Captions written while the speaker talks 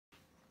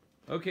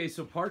Okay,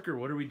 so Parker,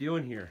 what are we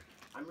doing here?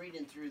 I'm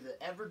reading through the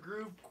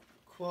Evergroove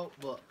quote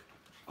book.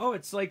 Oh,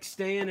 it's like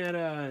staying at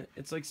a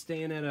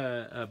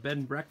bed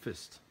and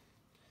breakfast.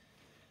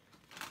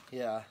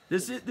 Yeah.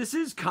 This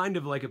is kind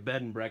of like a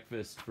bed and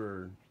breakfast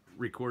for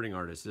recording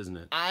artists, isn't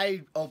it?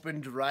 I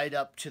opened right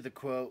up to the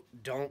quote,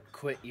 "Don't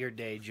quit your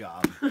day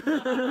job."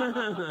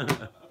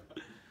 I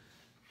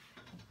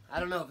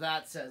don't know if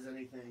that says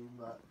anything,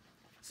 but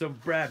So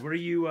Brad, what are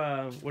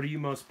you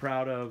most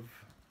proud of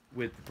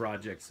with the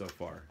project so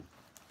far?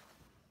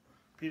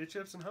 Pita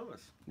chips and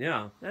hummus.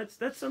 Yeah,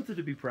 that's something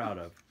to be proud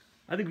of.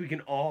 I think we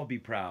can all be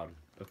proud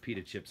of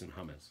pita chips and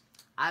hummus.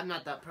 I'm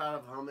not that proud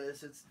of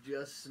hummus. It's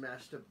just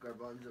smashed up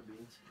garbanzo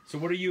beans. So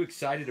what are you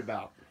excited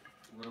about?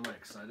 What am I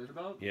excited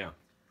about? Yeah.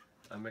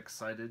 I'm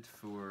excited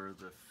for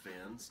the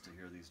fans to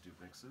hear these new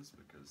mixes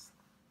because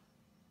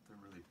they're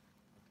really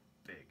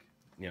big.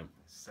 Yeah.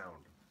 They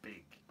sound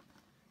big.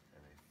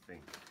 And I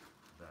think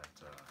that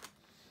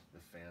the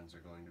fans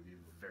are going to be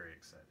very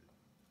excited.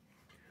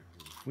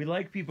 We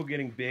like people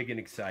getting big and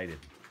excited.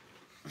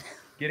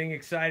 Getting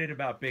excited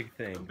about big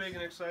things. I'm big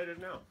and excited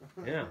now.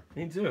 Yeah,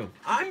 me too.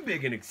 I'm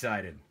big and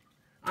excited.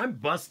 I'm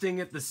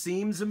busting at the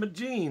seams of my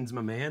jeans,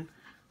 my man.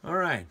 All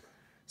right.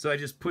 So I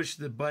just push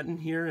the button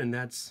here and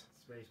that's...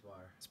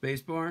 Spacebar.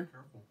 Spacebar?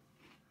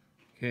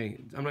 Okay,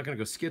 I'm not going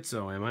to go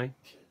schizo, am I?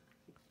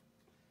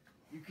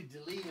 You could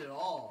delete it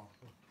all.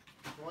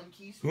 One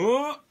key.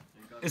 Oh!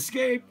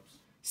 Escape!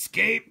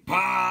 Escape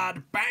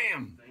pod!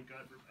 Bam! Thank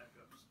God for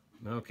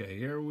backups. Okay,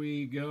 here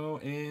we go,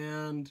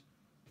 and...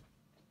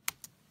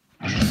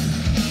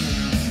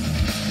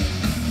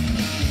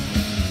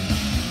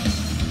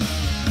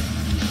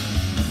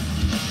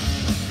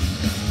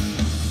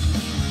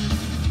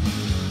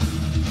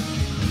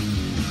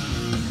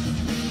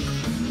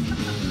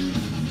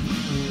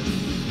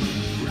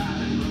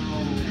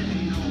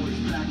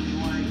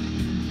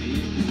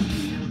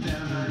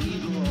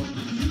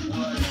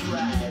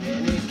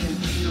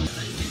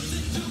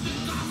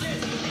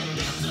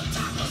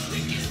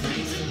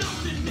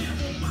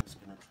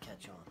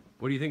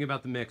 What do you think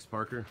about the mix,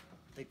 Parker?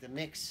 I think the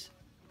mix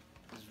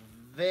is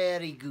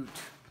very good.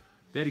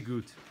 Very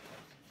good.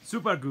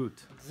 Super good.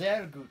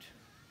 Sehr good.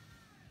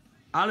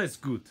 Alles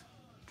gut.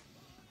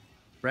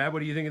 Brad, what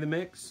do you think of the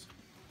mix?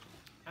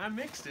 I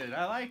mixed it.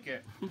 I like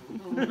it.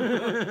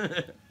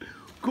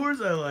 Of course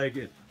I like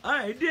it.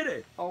 I did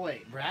it. Oh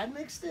wait, Brad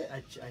mixed it?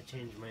 I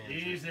changed my answer.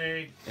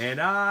 Easy.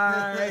 And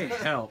I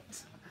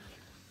helped.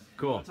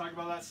 Cool. Want to talk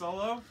about that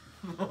solo?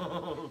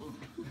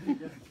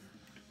 You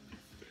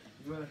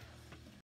wanna-